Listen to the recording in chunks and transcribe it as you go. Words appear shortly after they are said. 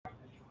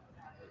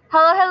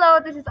Hello, hello.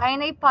 This is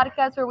I&A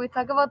Podcast where we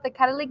talk about the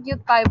Catholic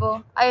Youth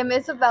Bible. I am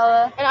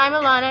Isabella. And I'm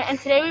Alana, and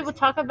today we will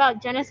talk about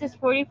Genesis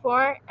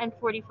 44 and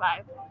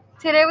 45.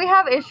 Today we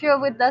have Israel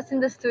with us in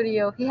the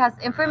studio. He has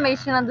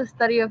information on the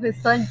study of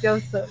his son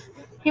Joseph.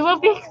 He will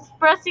be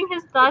expressing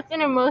his thoughts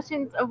and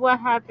emotions of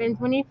what happened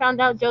when he found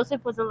out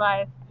Joseph was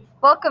alive.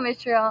 Welcome,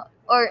 Israel.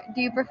 Or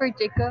do you prefer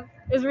Jacob?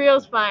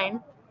 Israel's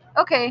fine.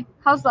 Okay,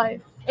 how's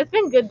life? It's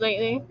been good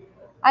lately.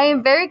 I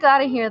am very glad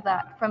to hear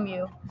that from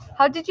you.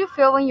 How did you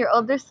feel when your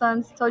older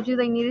sons told you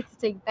they needed to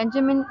take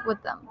Benjamin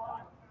with them?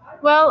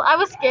 Well, I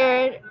was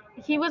scared.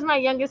 He was my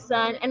youngest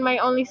son and my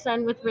only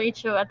son with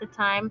Rachel at the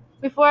time,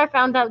 before I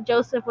found out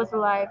Joseph was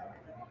alive.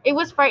 It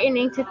was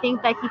frightening to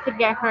think that he could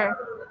get hurt.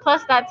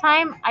 Plus, that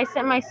time, I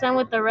sent my son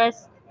with the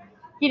rest.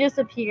 He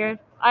disappeared.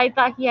 I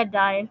thought he had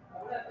died.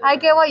 I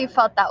get why you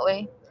felt that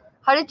way.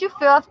 How did you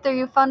feel after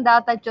you found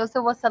out that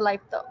Joseph was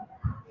alive, though?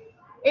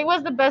 It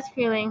was the best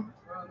feeling.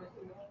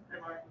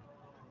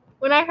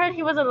 When I heard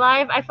he was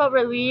alive, I felt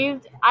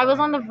relieved. I was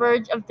on the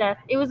verge of death.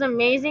 It was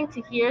amazing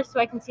to hear so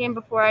I can see him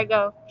before I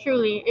go.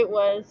 Truly, it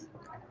was.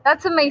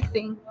 That's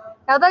amazing.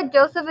 Now that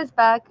Joseph is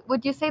back,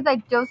 would you say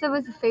that Joseph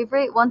is a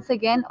favorite once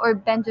again or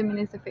Benjamin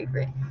is a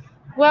favorite?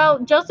 Well,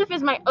 Joseph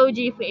is my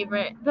OG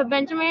favorite, but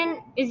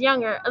Benjamin is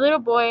younger, a little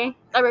boy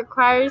that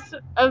requires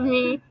of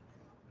me.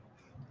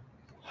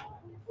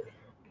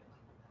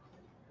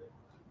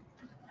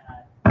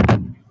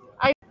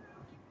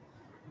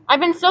 I've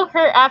been so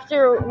hurt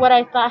after what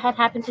I thought had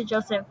happened to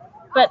Joseph.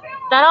 But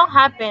that all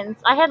happens.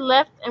 I had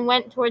left and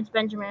went towards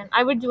Benjamin.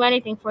 I would do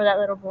anything for that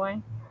little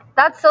boy.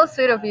 That's so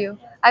sweet of you.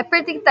 I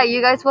predict that you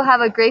guys will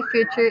have a great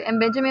future and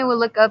Benjamin will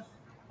look up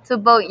to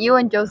both you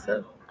and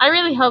Joseph. I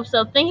really hope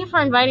so. Thank you for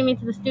inviting me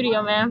to the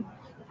studio, ma'am.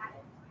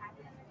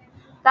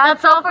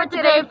 That's all for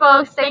today,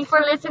 folks. Thanks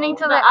for listening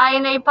to the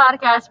I&A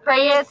Podcast.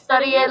 Pray it,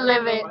 study it,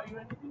 live it.